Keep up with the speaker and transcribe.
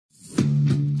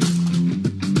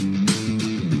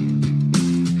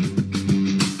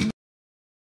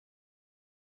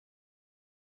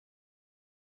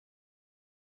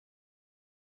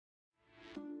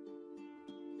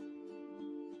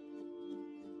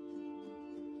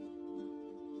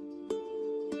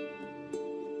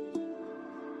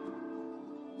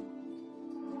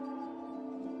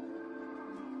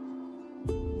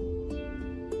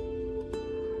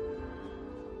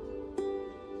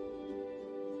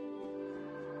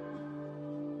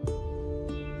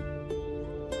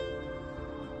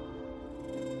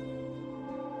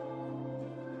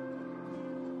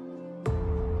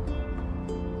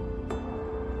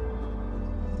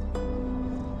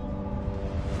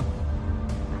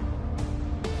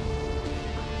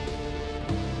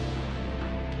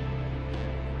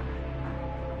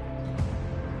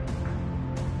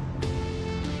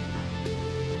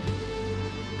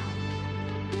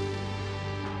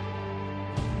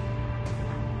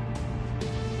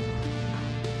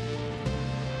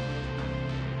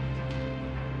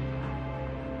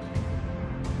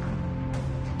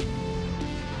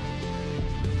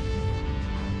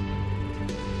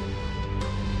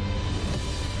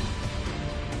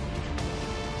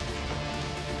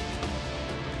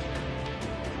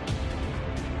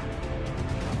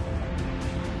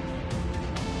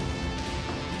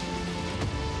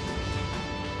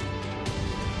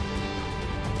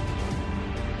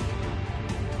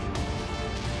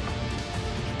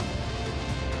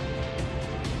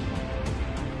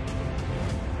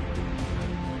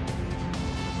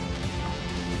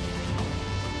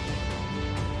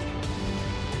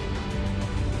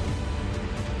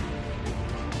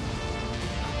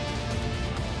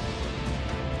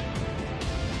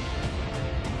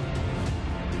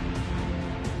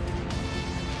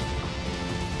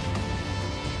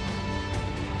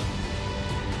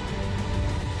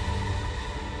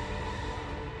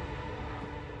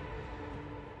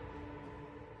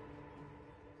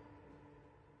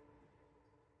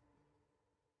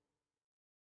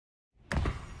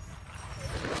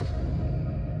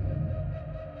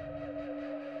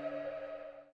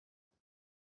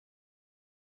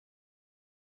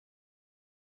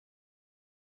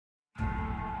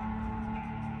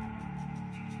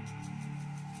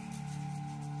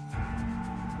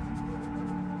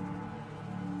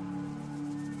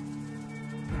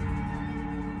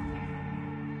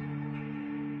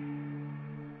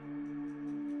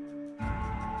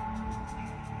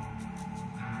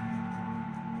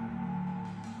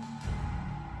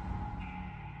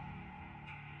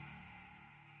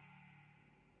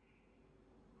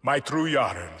My true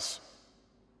Yarans,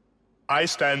 I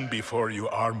stand before you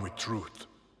armed with truth.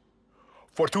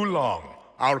 For too long,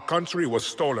 our country was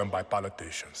stolen by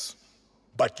politicians.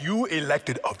 But you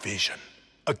elected a vision,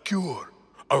 a cure,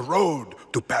 a road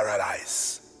to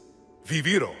paradise.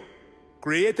 Viviro,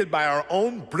 created by our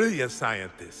own brilliant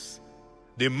scientists.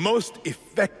 The most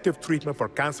effective treatment for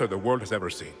cancer the world has ever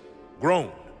seen.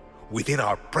 Grown within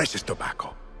our precious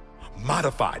tobacco.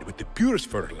 Modified with the purest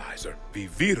fertilizer,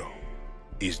 Viviro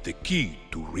is the key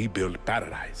to rebuild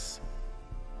paradise.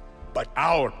 But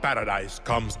our paradise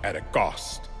comes at a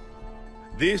cost.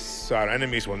 This our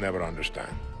enemies will never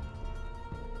understand.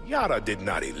 Yara did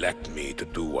not elect me to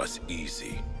do what's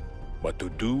easy, but to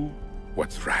do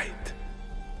what's right.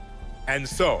 And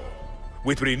so,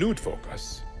 with renewed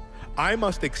focus, I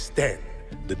must extend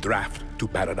the draft to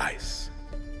paradise.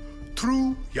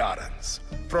 True Yarans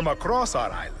from across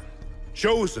our island,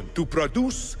 chosen to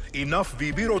produce enough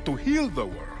Viviro to heal the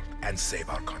world and save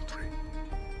our country.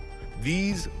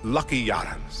 These lucky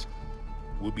Yarans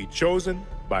will be chosen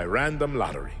by random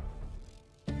lottery.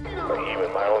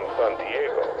 Even my own son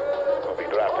Diego will be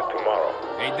drafted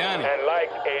tomorrow. Hey, Danny. And like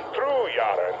a true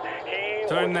Yaran, he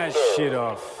Turn that shit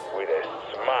off. with a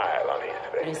smile on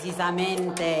his face.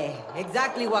 Precisamente.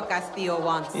 Exactly what Castillo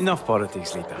wants. Enough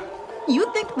politics, Lita.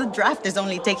 You think the draft is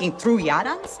only taking true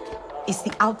Yarans? It's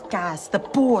the outcasts, the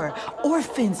poor,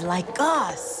 orphans like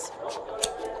us.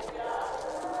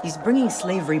 He's bringing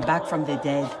slavery back from the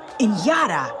dead. In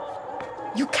Yara!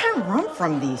 You can't run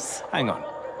from this. Hang on.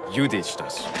 You ditched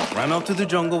us. Ran off to the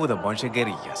jungle with a bunch of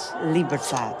guerrillas.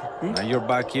 Libertad. Now you're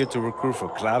back here to recruit for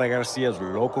Clara Garcia's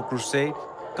local crusade?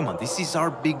 Come on, this is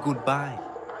our big goodbye.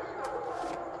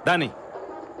 Danny,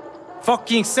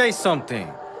 fucking say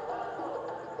something!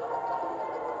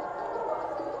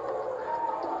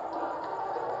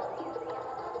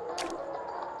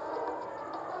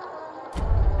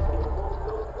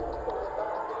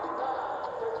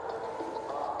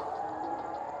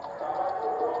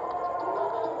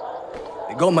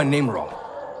 They got my name wrong.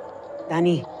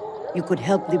 Danny, you could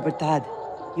help Libertad.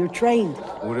 You're trained.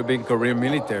 Would have been career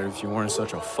military if you weren't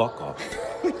such a fuck-up.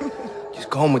 Just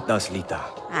come with us, Lita.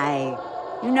 Aye.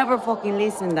 You never fucking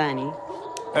listen, Danny.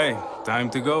 Hey, time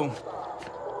to go.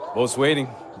 Boat's waiting.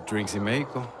 Drinks in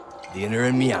Mexico. Dinner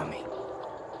in Miami.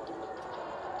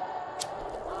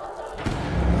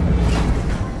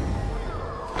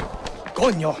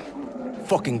 Coño!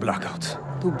 Fucking blackouts.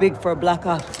 Too big for a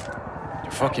blackout.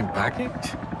 You're fucking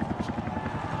packaged?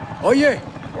 Oye!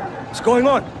 What's going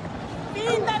on?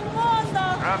 Fin del mundo!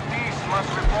 Draftees must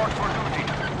report for duty.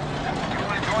 You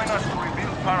will join us to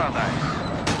rebuild paradise.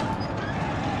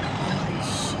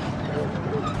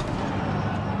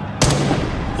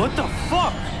 What the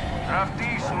fuck?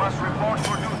 Draftees must report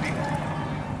for duty.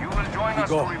 You will join us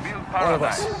go. to rebuild All of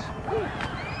us. paradise.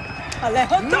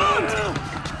 Alejo, don't!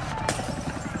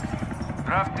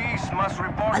 Draftees must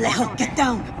report Alejo, for duty. get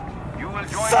down! You will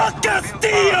join Fuck us to rebuild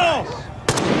Castillo! paradise.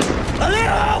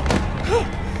 Alejo!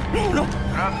 No,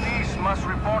 Draftees must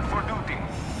report for duty.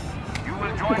 You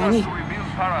will join Danny, us to rebuild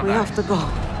paradise. we have to go.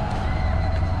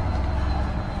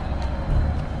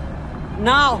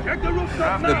 Now!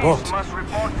 Draftees The boat. must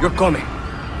report for You're coming. duty.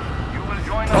 You will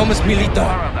join Promise us to me, rebuild Lita.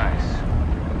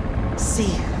 paradise.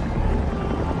 See.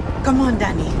 Come on,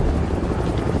 Danny.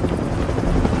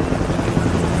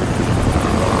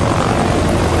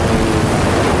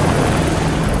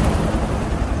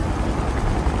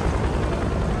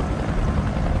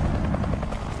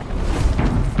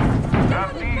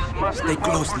 Draftees must Stay report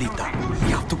close, for Lita. duty.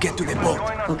 We have to get to the boat.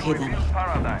 Join us to Okay, rebuild Danny.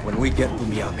 paradise. When we get to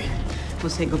Miami. We'll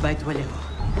say goodbye to Alejo.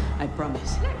 I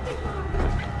promise.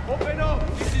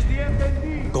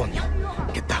 Coño,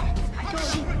 get down.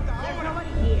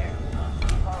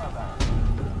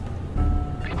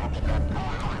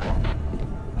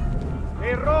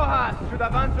 Hey, Rojas, should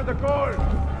have answered the call.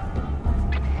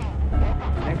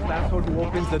 Next asshole who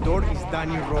opens the door is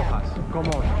Danny Rojas. Come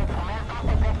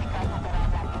on.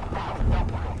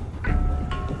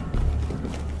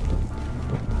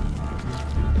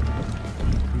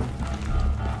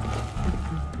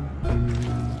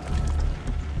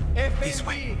 This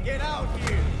way. Get out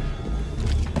here!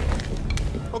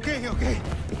 Okay, okay.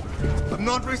 I'm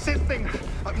not resisting.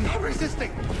 I'm not resisting.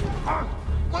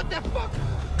 What the fuck?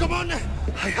 Come on!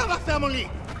 I have a family!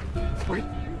 Wait.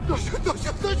 Don't shoot, don't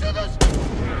shoot, don't shoot, don't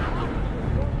shoot!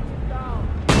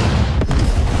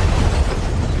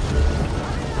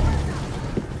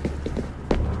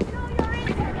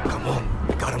 Come on,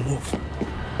 we gotta move.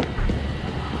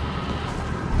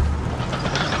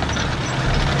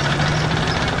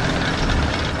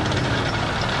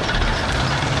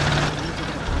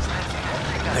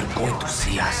 They're going to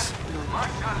see us.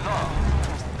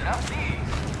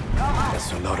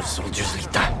 That's a lot of soldiers,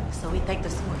 Lita. So we take the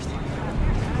sewers.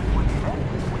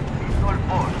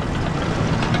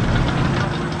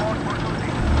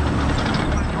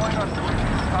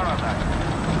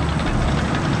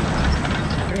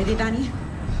 Ready, Danny?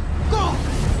 Go!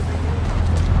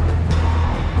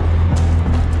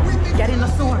 Get in the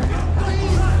sewer.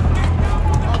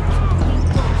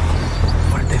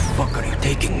 Where the fuck are you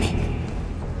taking me?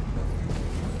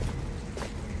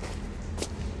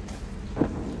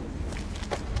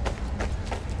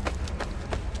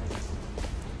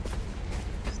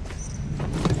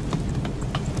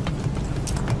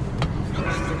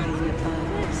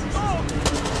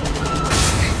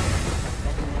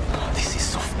 This is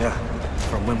so... Yeah,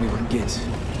 from when we were kids.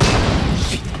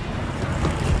 Shit.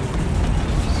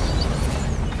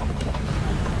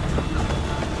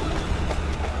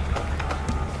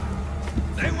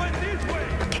 They went this way!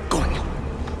 Coño.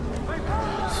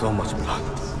 So much blood.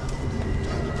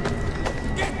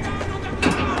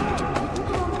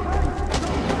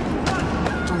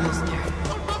 Almost there.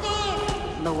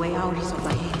 The way out is over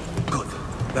here. Good.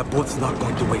 That boat's not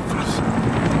going to wait for us.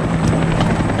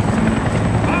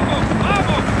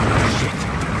 Shit.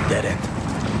 Dead end.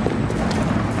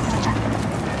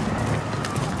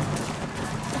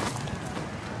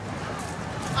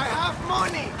 I have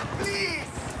money! Please!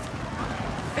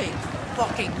 Fake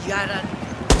fucking Yaran.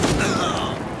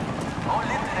 All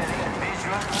literary,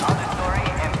 visual, auditory,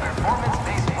 and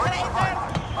performance-based works provided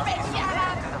must be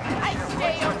submitted to the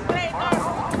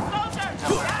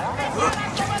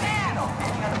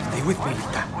Stay with me,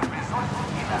 Lita. would result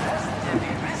in arrest and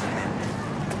imprisonment.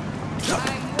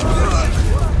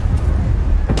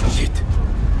 Shit.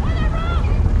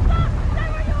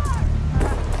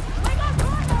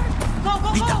 Go, go,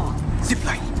 Lita, go!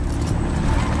 zipline.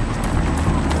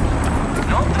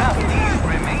 No draftees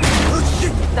remain. Oh,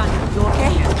 shit. Danny, you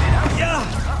okay? Yeah.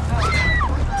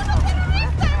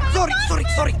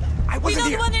 Sorry. I We wasn't don't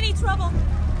here. want any trouble.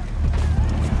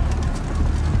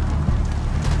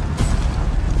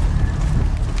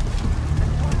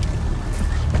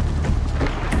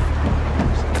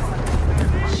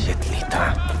 Shit, Lita.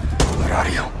 Where are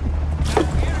you?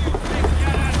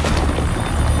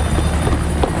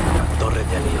 Torre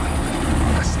de Leon.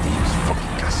 Castillo's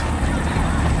fucking castle.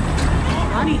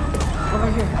 Danny, over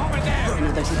here.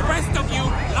 Another zipline. Rest of you,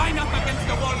 line up against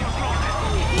the wall in front.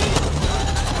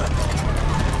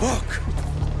 Walk.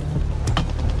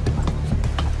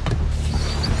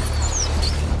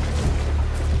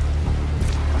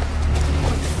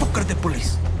 Fuck are the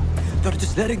police? They're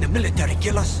just letting the military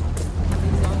kill us.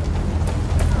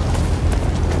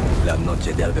 La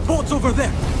noche del... The boat's over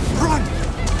there! Run!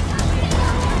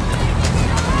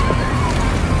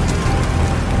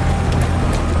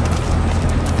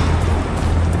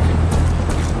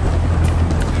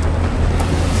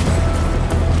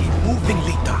 Keep moving,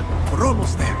 Lita. We're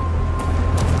almost there.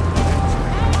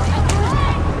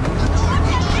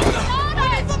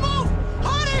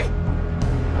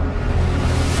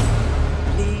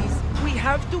 Please, we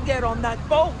have to get on that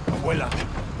boat. Abuela,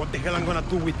 what the hell I'm gonna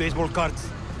do with baseball cards?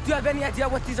 Do you have any idea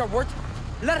what these are worth?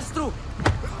 Let us through.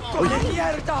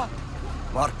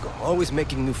 Marco, always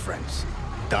making new friends.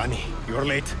 Danny, you're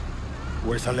late.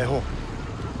 Where's Alejo?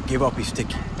 Give up his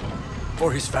ticket.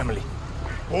 For his family.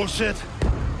 Bullshit.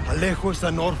 Alejo is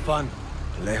an orphan.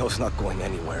 Alejo's not going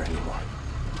anywhere anymore.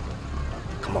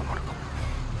 Come on, Marco.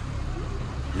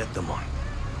 Let them on.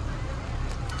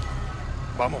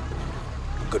 Vamos.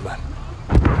 Good man.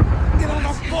 Get on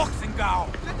the boxing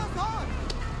gown.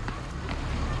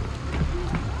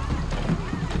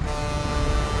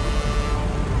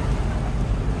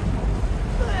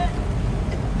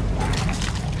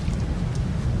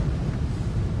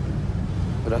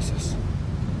 Gracias.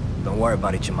 Don't worry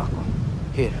about it, Chamaco.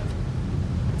 Here.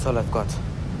 That's all I've got.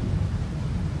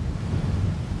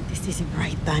 This isn't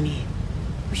right, Danny.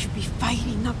 We should be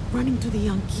fighting, not running to the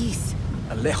Yankees.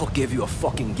 Alejo gave you a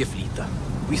fucking gift, Lita.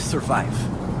 We survive.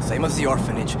 Same as the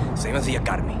orphanage, same as the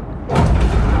academy.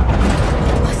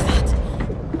 What's that?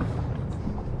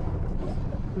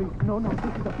 Please, no, this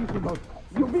is a fishing boat.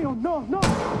 Dios mío, no!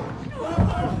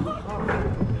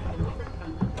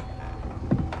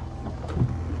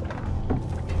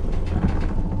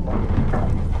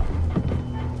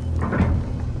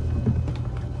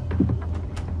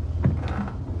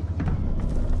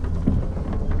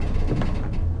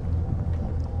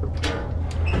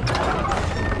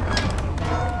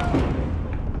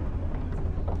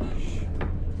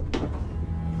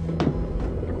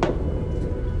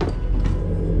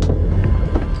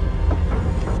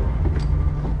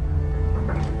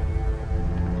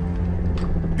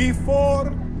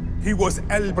 He was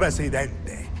El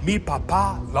Presidente. Mi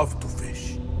papa loved to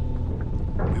fish.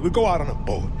 We would go out on a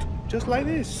boat, just like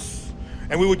this.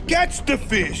 And we would catch the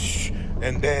fish,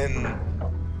 and then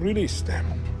release them.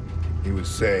 He would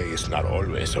say, it's not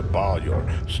always about your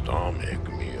stomach,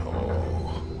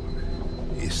 mijo.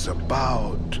 It's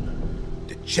about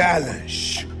the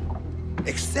challenge.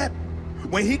 Except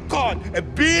when he caught a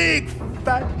big,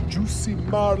 fat, juicy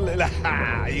marlin,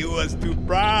 he was too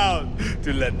proud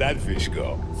to let that fish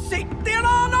go. Si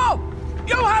tirano!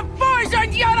 You have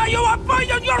poisoned Yara! You have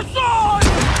poisoned your soul!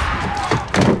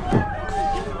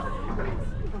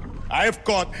 I have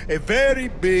caught a very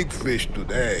big fish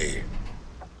today.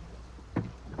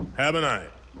 Haven't I,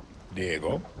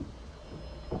 Diego?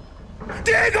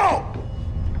 Diego!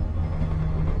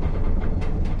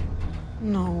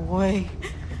 No way.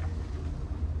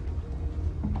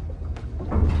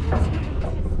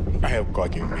 I have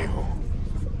caught you, mijo.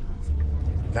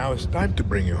 Now it's time to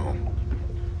bring you home.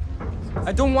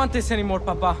 I don't want this anymore,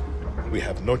 Papa. We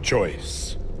have no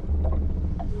choice.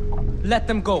 Let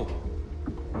them go.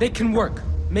 They can work.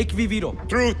 Make Viviro.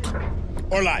 Truth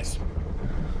or lies?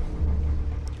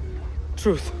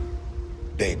 Truth.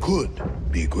 They could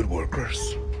be good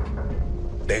workers.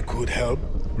 They could help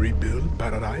rebuild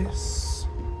paradise.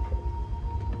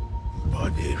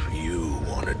 But if you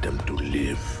wanted them to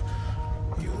live,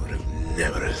 you would have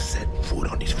never set foot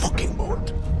on this fucking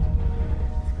boat.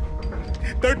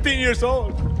 13 years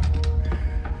old.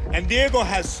 And Diego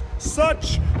has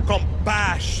such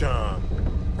compassion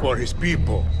for his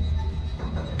people.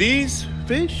 These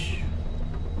fish,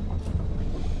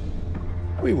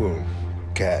 we will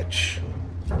catch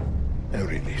and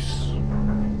release.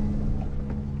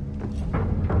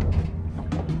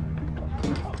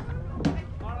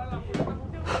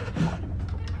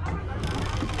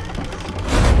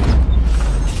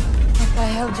 What the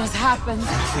hell just happened?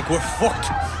 I think we're fucked.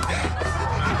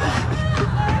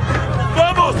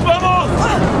 Vamos, vamos!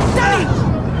 Danny!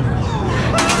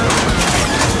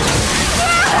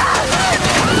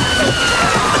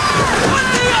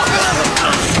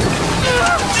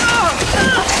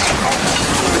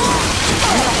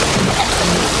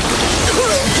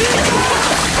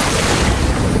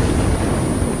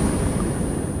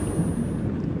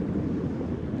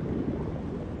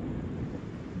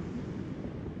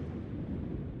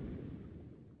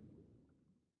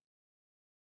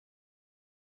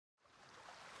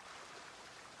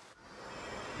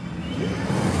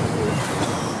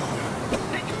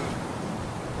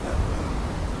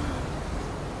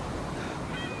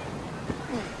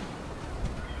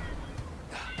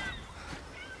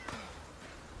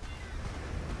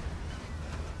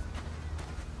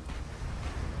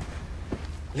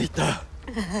 Lita!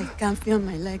 I can't feel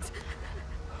my legs.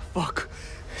 Fuck.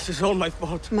 This is all my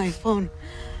fault. My phone.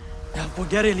 Now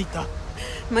forget it, Lita.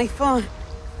 My phone.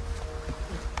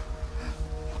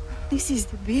 This is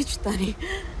the beach, Danny.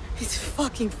 It's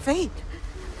fucking fate.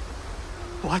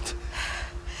 What?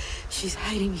 She's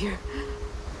hiding here.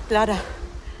 Clara,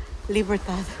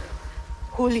 Libertad,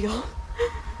 Julio.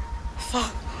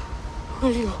 Fuck.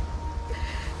 Julio.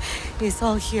 It's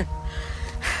all here.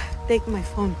 Take my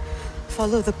phone.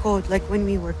 Follow the code like when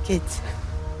we were kids.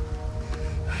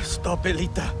 Stop it,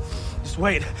 Lita. Just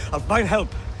wait. I'll find help.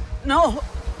 No!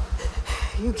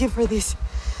 You give her this.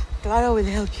 Clara will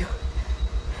help you.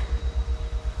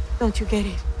 Don't you get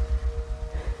it?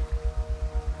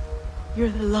 You're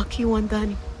the lucky one,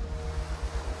 Danny.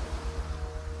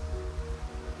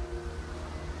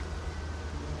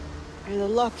 You're the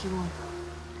lucky one.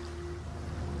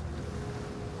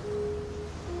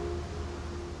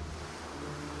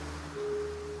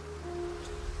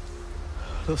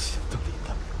 Lo siento,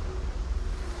 Lita.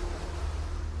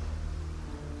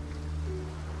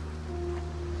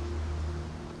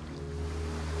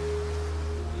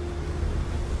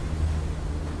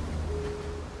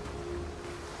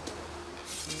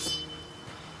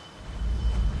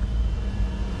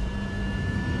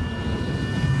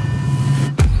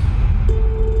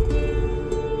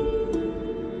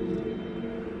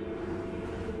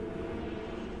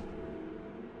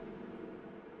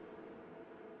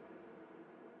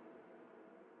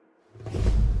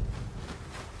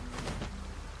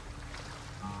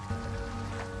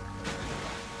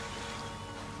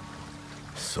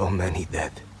 So many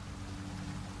dead.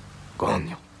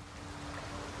 Coño.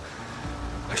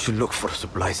 I should look for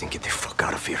supplies and get the fuck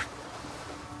out of here.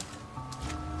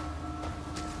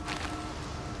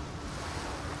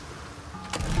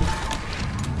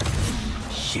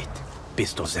 Shit.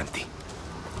 Pistol's empty.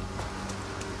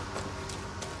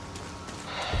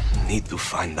 Need to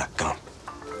find that camp.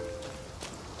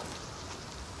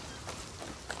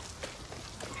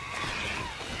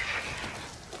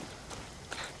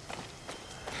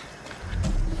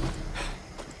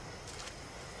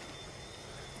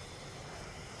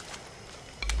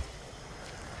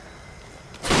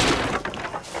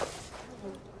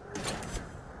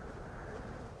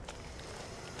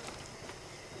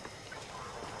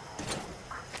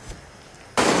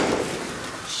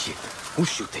 Who's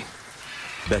shooting?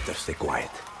 Better stay quiet.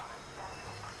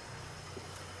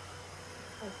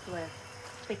 I swear,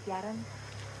 Pekyaran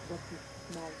doesn't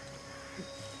smell. It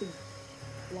stinks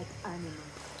like animals.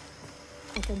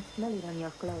 I can smell it on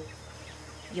your clothes.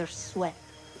 Your sweat.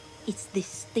 It's the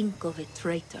stink of a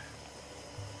traitor.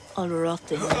 All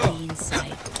rotten on the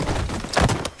inside.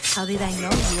 How did I know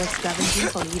you were scavenging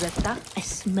for Libertad? I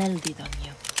smelled it on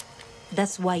you.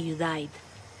 That's why you died.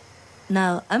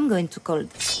 Now, I'm going to call...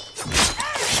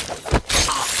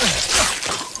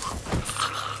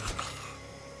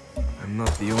 I'm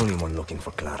not the only one looking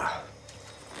for Clara.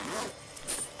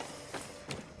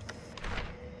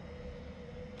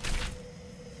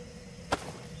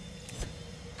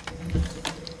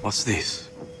 What's this?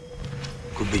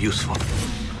 Could be useful.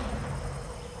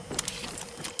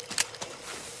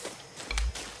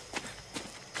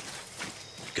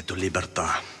 Get to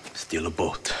Libertad, steal a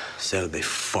boat, sell the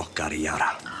fuck out of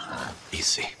Yara.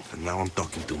 Easy. And now I'm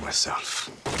talking to myself.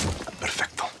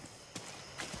 Perfecto.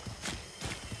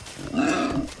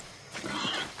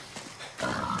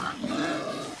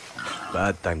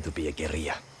 Bad time to be a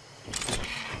guerrilla.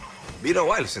 Been a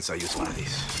while since I used one of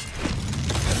these.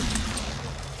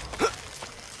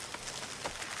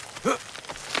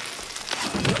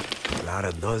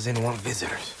 Clara doesn't want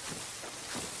visitors.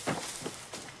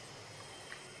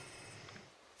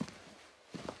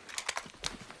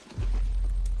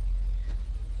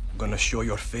 Gonna show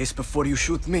your face before you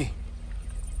shoot me?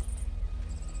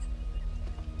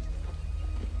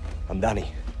 I'm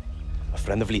Danny, a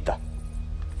friend of Lita.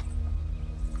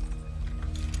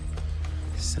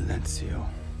 Silencio.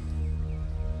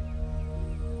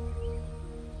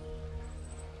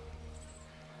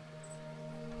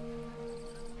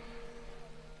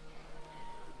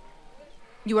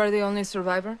 You are the only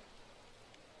survivor?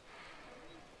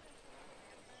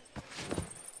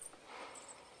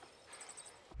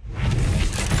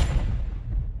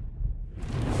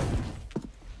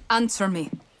 Answer me.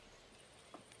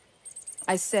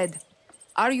 I said,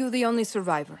 are you the only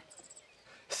survivor?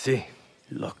 Si.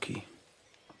 Lucky.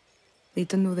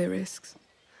 Lita knew the risks.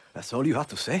 That's all you have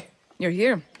to say? You're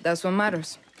here. That's what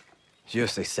matters.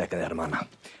 Just a second, hermana.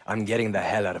 I'm getting the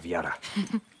hell out of Yara.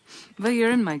 But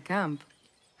you're in my camp.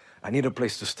 I need a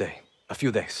place to stay. A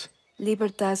few days.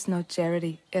 Libertad's no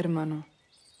charity, hermano.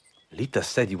 Lita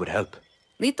said you would help.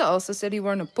 Lita also said you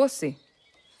weren't a pussy.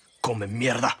 Come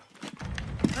mierda!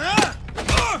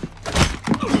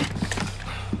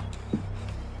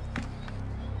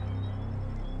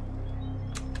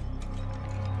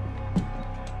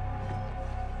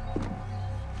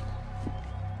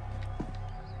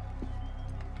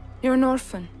 You're an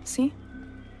orphan, see?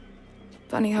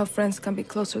 Funny how friends can be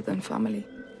closer than family.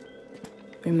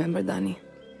 Remember, Danny,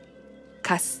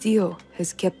 Castillo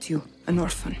has kept you an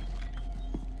orphan.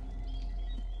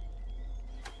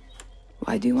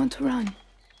 Why do you want to run?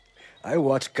 I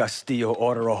watched Castillo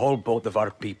order a whole boat of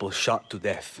our people shot to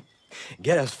death.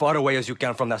 Get as far away as you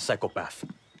can from that psychopath.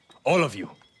 All of you.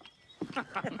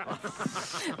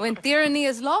 When tyranny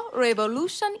is law,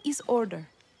 revolution is order.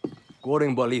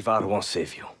 Quoting Bolivar won't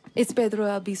save you. It's Pedro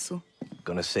Albizu.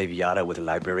 Gonna save Yara with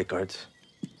library cards?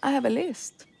 I have a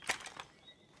list.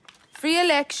 Free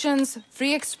elections,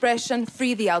 free expression,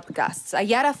 free the outcasts. A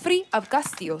Yara free of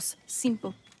Castillos.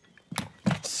 Simple.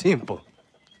 Simple.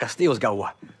 Castillo's got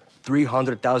what?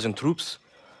 300,000 troops?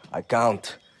 I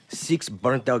count 6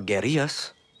 burnt-out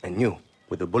guerrillas, and you,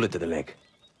 with a bullet to the leg.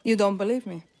 You don't believe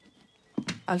me?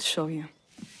 I'll show you.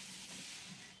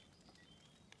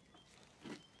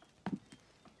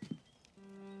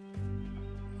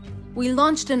 We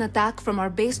launched an attack from our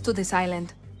base to this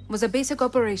island. It was a basic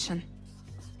operation.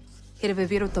 Hit a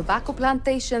Viviro tobacco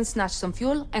plantation, snatch some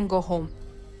fuel, and go home.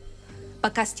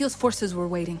 But Castillo's forces were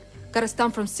waiting. Got us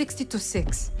down from 60 to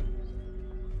 6.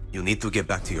 You need to get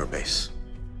back to your base.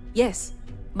 Yes,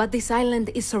 but this island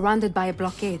is surrounded by a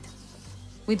blockade.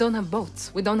 We don't have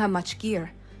boats, we don't have much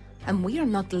gear. And we are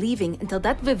not leaving until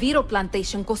that Viviro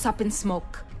plantation goes up in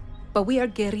smoke. But we are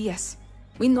guerrillas.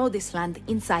 We know this land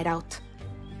inside out.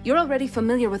 You're already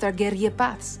familiar with our guerrilla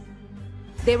paths.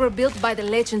 They were built by the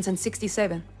legends in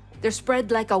 '67. They're spread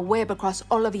like a web across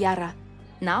all of Yara.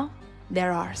 Now,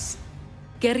 they're ours.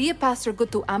 Guerrilla paths are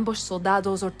good to ambush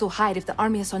soldados or to hide if the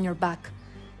army is on your back.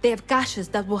 They have caches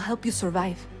that will help you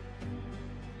survive.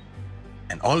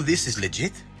 And all this is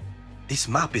legit? This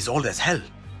map is old as hell.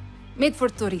 Made for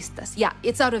turistas. Yeah,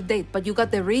 it's out of date, but you got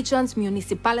the regions,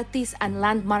 municipalities, and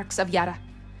landmarks of Yara.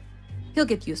 You'll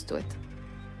get used to it.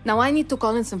 Now I need to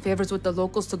call in some favors with the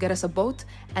locals to get us a boat,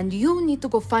 and you need to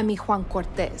go find me Juan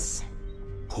Cortez.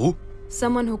 Who?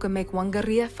 Someone who can make one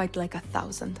guerrilla fight like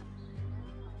 1,000.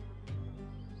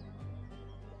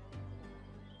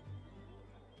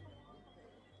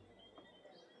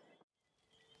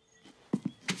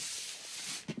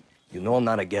 You know I'm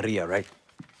not a guerrilla, right?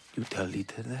 You tell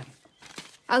Lita that?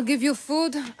 I'll give you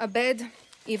food, a bed,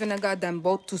 even a goddamn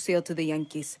boat to sail to the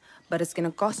Yankees. But it's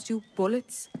gonna cost you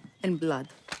bullets and blood.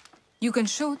 You can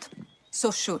shoot,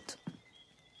 so shoot.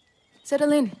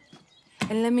 Settle in,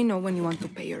 and let me know when you want to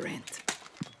pay your rent.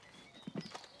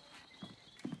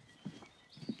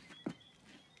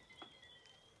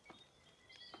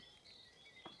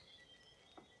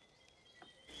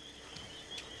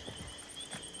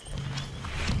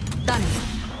 Done.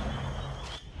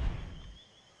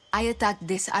 I attacked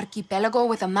this archipelago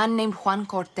with a man named Juan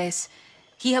Cortez.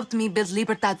 He helped me build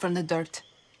Libertad from the dirt.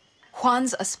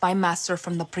 Juan's a spy master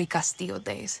from the pre-Castillo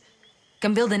days.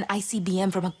 Can build an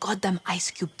ICBM from a goddamn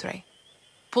ice cube tray.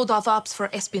 Pulled off ops for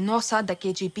Espinosa, the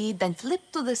KGB, then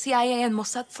flipped to the CIA and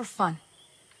Mossad for fun.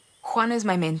 Juan is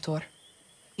my mentor.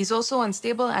 He's also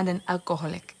unstable and an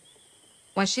alcoholic.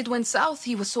 When shit went south,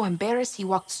 he was so embarrassed he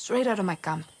walked straight out of my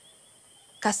camp.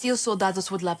 Castillo's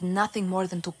soldados would love nothing more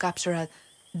than to capture a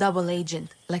double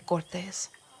agent like Cortez.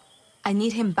 I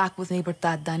need him back with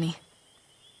Libertad, Danny.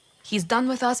 He's done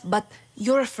with us, but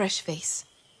you're a fresh face.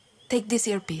 Take this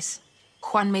earpiece.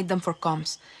 Juan made them for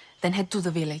comms, then head to the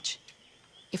village.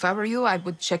 If I were you, I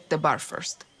would check the bar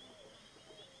first.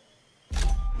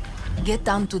 Get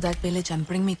down to that village and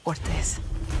bring me Cortez.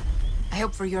 I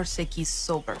hope for your sake he's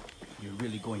sober. You're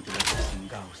really going to let this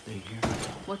Singao stay here?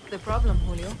 What's the problem,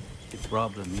 Julio? The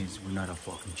problem is we're not a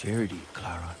fucking charity,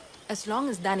 Clara. As long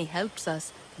as Danny helps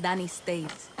us, Danny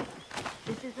stays.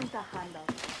 This isn't a handout.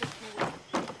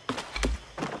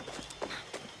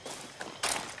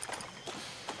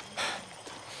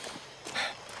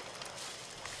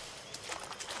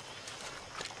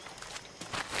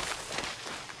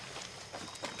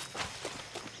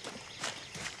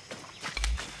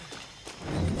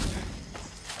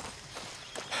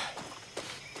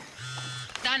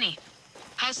 Danny,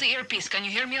 how's the earpiece? Can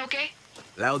you hear me okay?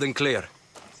 Loud and clear.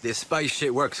 This spy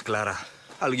shit works, Clara.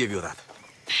 I'll give you that.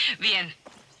 Bien.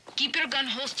 Keep your gun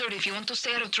holstered if you want to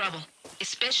stay out of trouble,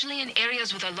 especially in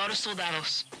areas with a lot of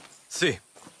soldados. See,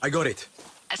 I got it.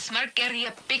 A smart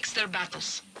guerrilla picks their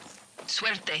battles.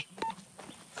 Suerte.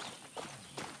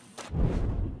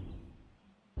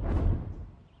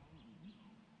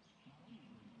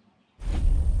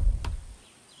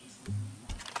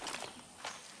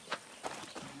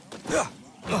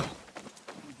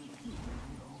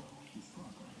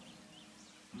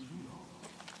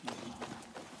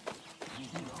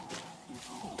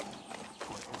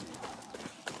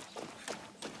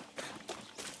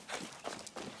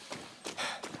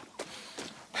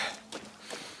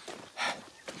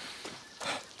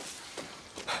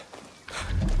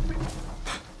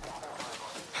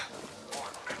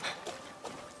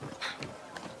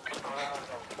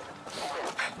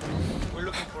 We're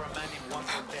looking for a man named Juan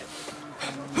Cortez.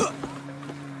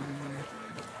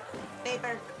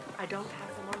 Paper. I don't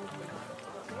have the money for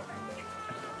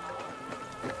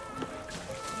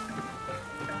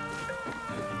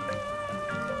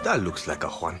that. That looks like a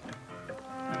Juan.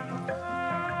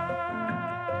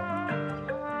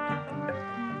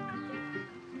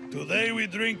 Today we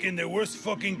drink in the worst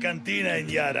fucking cantina in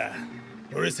Yara.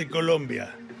 Or is it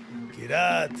Colombia?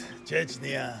 Kirat,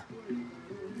 Chechnya.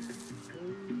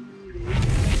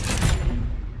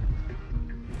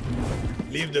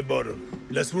 Leave the bottle.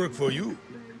 Less work for you.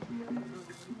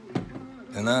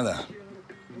 De nada.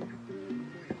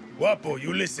 Guapo,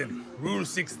 you listen. Rule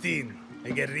 16. A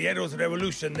guerrillero's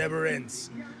revolution never ends.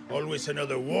 Always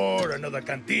another war, another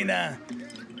cantina,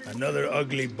 another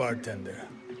ugly bartender.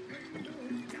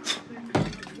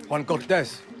 Juan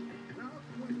Cortez.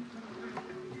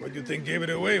 What do you think gave it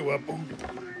away, Guapo?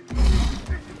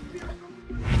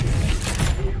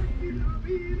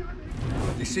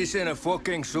 This isn't a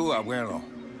fucking zoo, abuelo.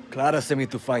 Clara sent me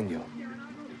to find you.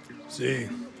 See,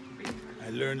 I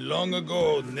learned long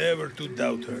ago never to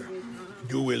doubt her.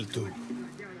 You will too.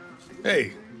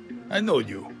 Hey, I know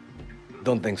you.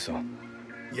 Don't think so.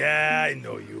 Yeah, I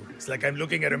know you. It's like I'm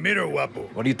looking at a mirror, Guapo.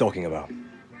 What are you talking about?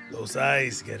 Those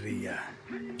eyes, guerrilla.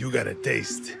 You got a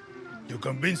taste. You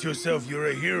convince yourself you're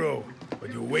a hero,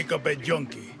 but you wake up a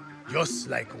junkie, just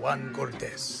like Juan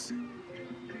Cortez.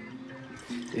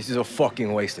 This is a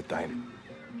fucking waste of time.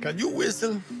 Can you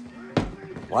whistle?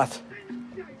 What?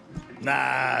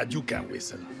 Nah, you can't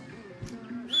whistle.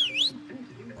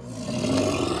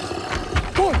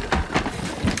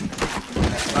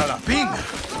 A la pinga!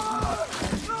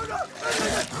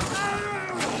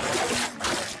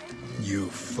 You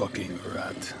fucking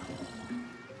rat.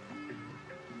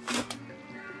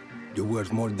 You're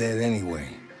worth more dead anyway.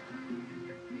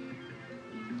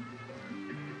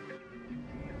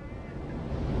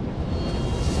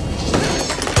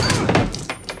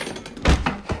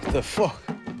 the fuck?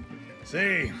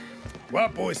 See,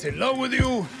 Guapo is in love with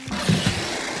you,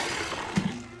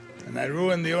 and I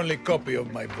ruined the only copy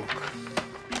of my book.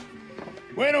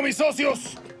 Bueno, mis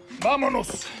socios,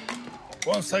 vámonos.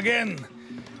 Once again,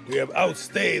 we have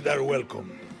outstayed our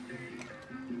welcome.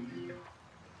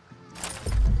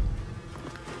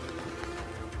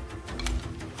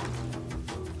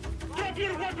 Drop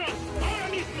your weapons! Ahora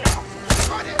mismo!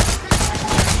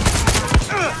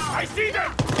 I see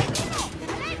them!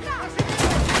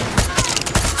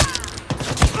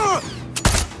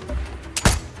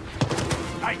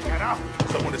 Ay, carajo!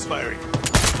 Someone is firing.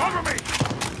 Cover me!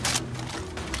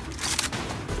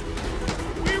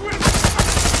 We will...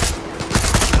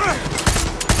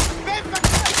 ¡Ven para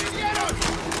acá, ingenieros!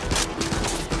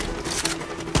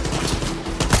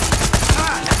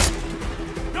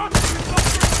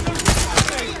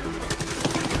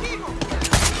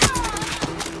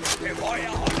 ¡Te voy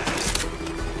a joder!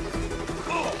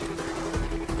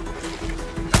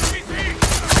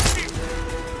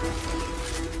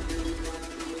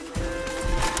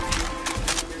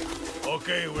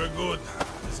 Okay, we're good.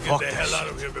 Let's get the hell out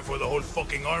of here before the whole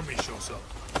fucking army shows up.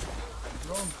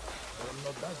 Drunk, but I'm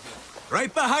not that drunk.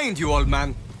 Right behind you, old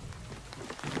man.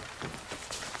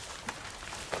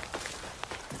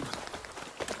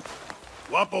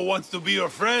 Guapo wants to be your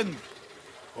friend.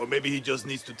 Or maybe he just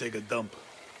needs to take a dump.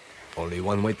 Only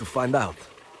one way to find out.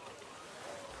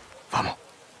 Vamos.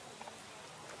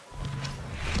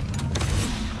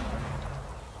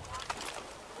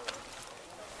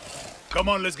 Come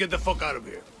on, let's get the fuck out of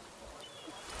here.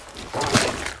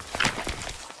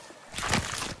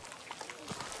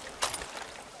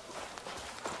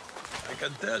 I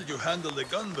can tell you handled a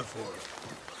gun before.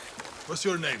 What's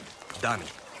your name? Danny.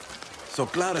 So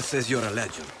Clara says you're a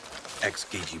legend.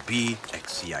 Ex-KGB,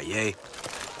 ex-CIA.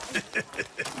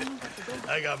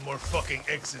 I got more fucking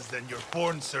X's than your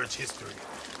porn search history.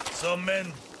 Some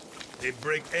men, they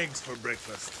break eggs for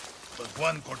breakfast. But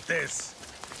Juan Cortez,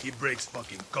 he breaks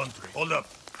fucking country. Hold up.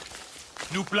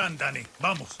 New plan, Danny.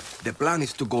 Vamos. The plan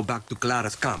is to go back to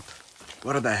Clara's camp.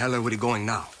 Where the hell are we going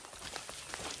now?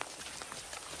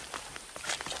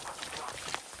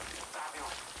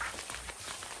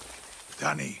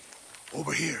 Danny,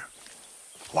 over here.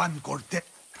 Juan Cortez.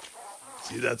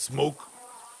 See that smoke?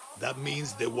 That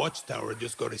means the watchtower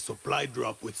just got a supply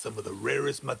drop with some of the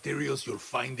rarest materials you'll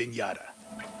find in Yara.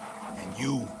 And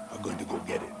you are going to go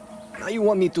get it. Now you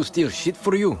want me to steal shit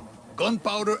for you?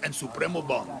 Gunpowder and Supremo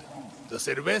Bond. The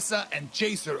cerveza and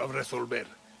chaser of Resolver.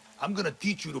 I'm gonna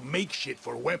teach you to make shit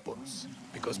for weapons.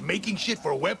 Because making shit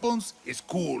for weapons is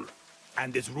cool.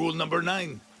 And it's rule number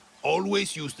 9.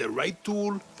 Always use the right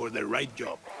tool for the right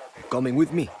job. Coming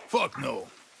with me? Fuck no.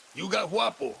 You got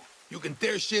Guapo. You can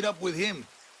tear shit up with him.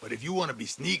 But if you want to be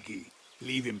sneaky,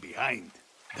 leave him behind.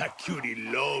 That cutie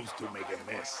loves to make a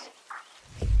mess.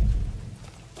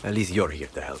 At least you're here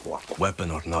to help, Guapo. Weapon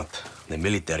or not, the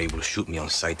military will shoot me on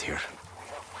sight here.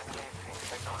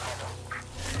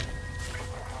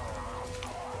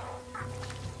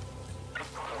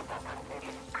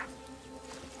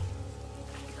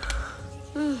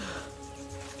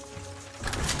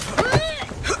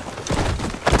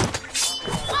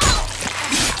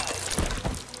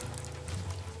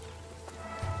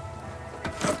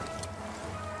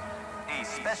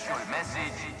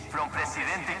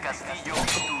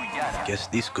 Guess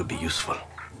this could be useful.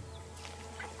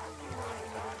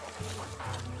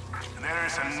 There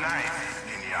is a knife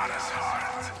in Yara's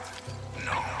heart.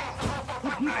 No,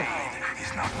 the blade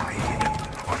is not made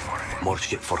but for him. More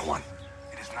shit for Juan.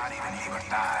 It is not even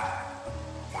libertad.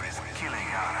 What is killing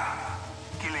Yara,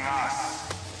 killing us,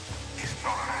 is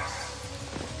tolerance.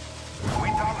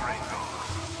 We tolerate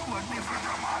those who are different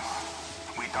from us.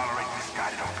 We tolerate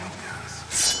misguided opinions.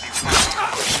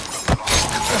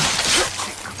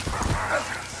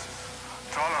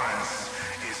 Tolerance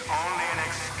is only an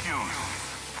excuse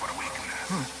for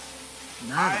weakness.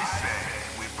 I say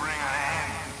we bring an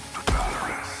end to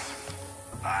tolerance.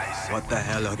 I say What the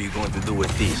hell are you going to do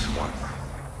with this one?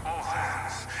 both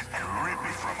hands and rip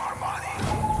it from our body.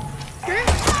 Can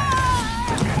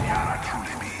Yara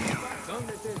truly be healed?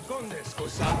 ¿Dónde te escondes,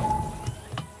 cosado?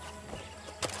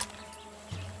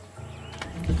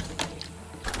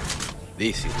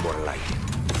 This is more like it.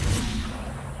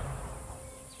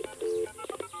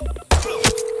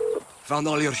 Found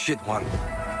all your shit, Juan.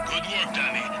 Good work,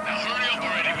 Danny. Now hurry up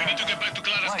already. We need to get back to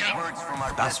Clara's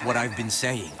camp. That's what I've been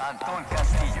saying. Anton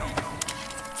Castillo.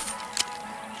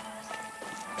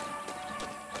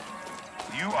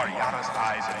 You are Yara's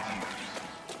eyes and ears.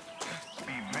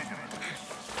 Be vigilant.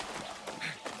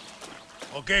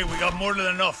 Okay, we got more than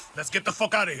enough. Let's get the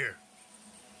fuck out of here.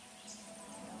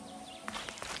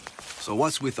 So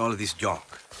what's with all of this junk?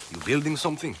 You building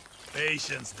something?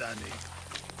 Patience, Danny.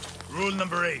 Rule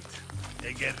number 8.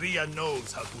 A guerrilla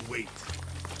knows how to wait.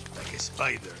 Like a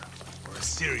spider or a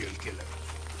serial killer.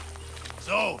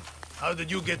 So, how did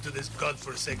you get to this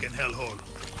godforsaken hellhole?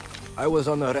 I was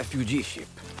on a refugee ship.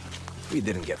 We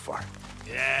didn't get far.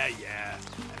 Yeah.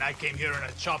 And I came here in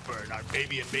a chopper in our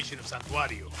baby invasion of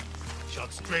Santuario.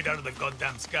 Shot straight out of the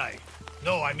goddamn sky.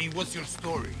 No, I mean, what's your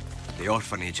story? The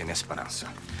orphanage in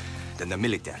Esperanza. Then the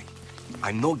military.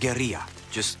 I'm no guerrilla,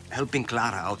 just helping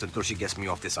Clara out until she gets me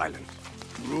off this island.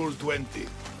 Rule 20.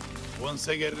 Once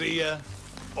a guerrilla,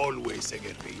 always a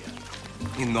guerrilla.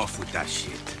 Enough with that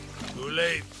shit. Too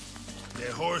late.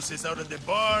 The horse is out of the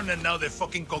barn, and now the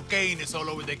fucking cocaine is all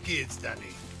over the kids,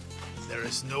 Danny. There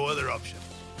is no other option.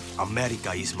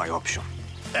 America is my option.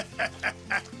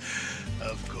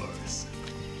 Of course.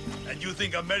 And you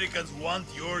think Americans want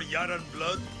your Yaran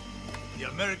blood? The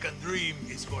American dream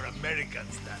is for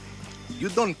Americans, Danny. You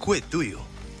don't quit, do you?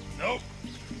 Nope.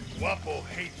 Guapo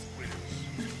hates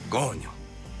quitters. Coño.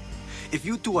 If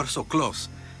you two are so close,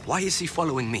 why is he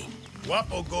following me?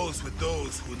 Guapo goes with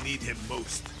those who need him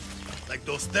most. Like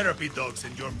those therapy dogs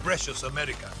in your precious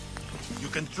America. You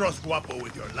can trust Guapo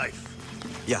with your life.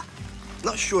 Yeah.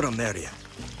 Not sure I'm there yet.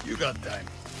 You got time.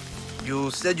 You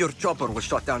said your chopper was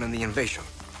shot down in the invasion.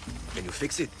 Can you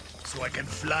fix it? So I can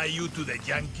fly you to the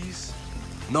Yankees?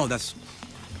 No, that's...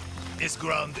 It's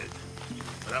grounded.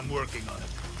 But I'm working on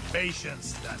it.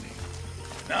 Patience, Danny.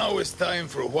 Now it's time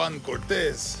for Juan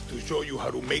Cortez to show you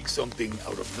how to make something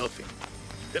out of nothing.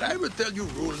 Did I ever tell you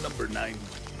rule number 9?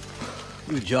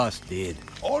 You just did.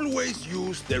 Always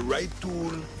use the right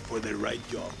tool for the right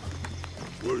job.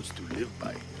 Words to live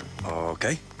by.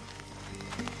 Okay.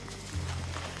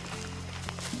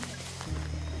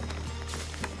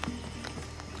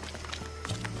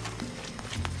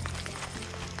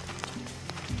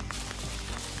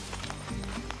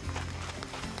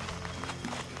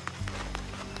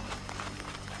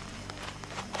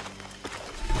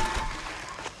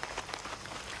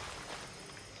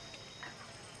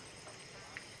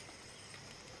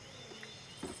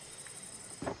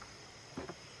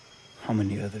 How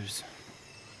many others?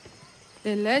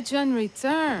 The legend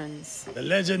returns. The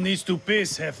legend needs to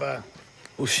piss, Jefa.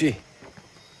 Who's she?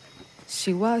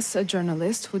 She was a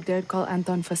journalist who dared call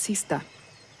Anton fascista.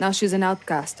 Now she's an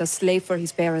outcast, a slave for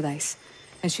his paradise.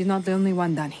 And she's not the only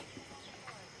one, Danny.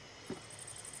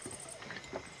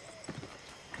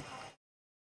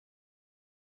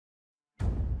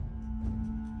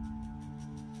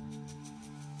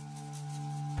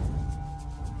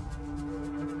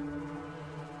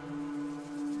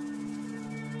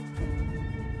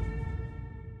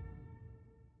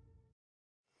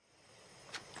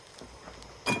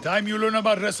 Time you learn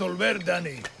about Resolver,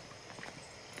 Danny.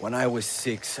 When I was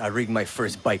 6, I rigged my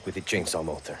first bike with a chainsaw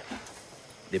motor.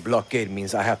 The blockade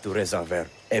means I have to resolver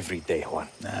every day, Juan.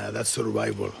 Nah, that's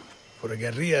survival. For a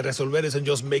guerrilla, Resolver isn't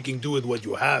just making do with what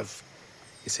you have.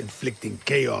 It's inflicting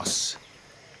chaos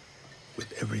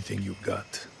with everything you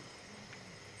got.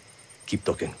 Keep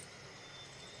talking.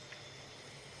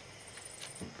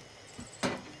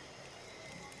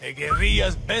 A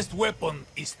guerrilla's best weapon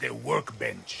is the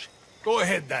workbench. Go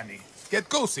ahead, Danny. Get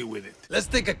cozy with it. Let's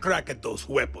take a crack at those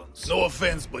weapons. No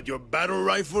offense, but your battle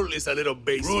rifle is a little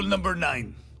basic. Rule number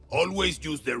 9. Always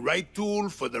use the right tool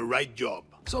for the right job.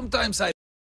 Sometimes I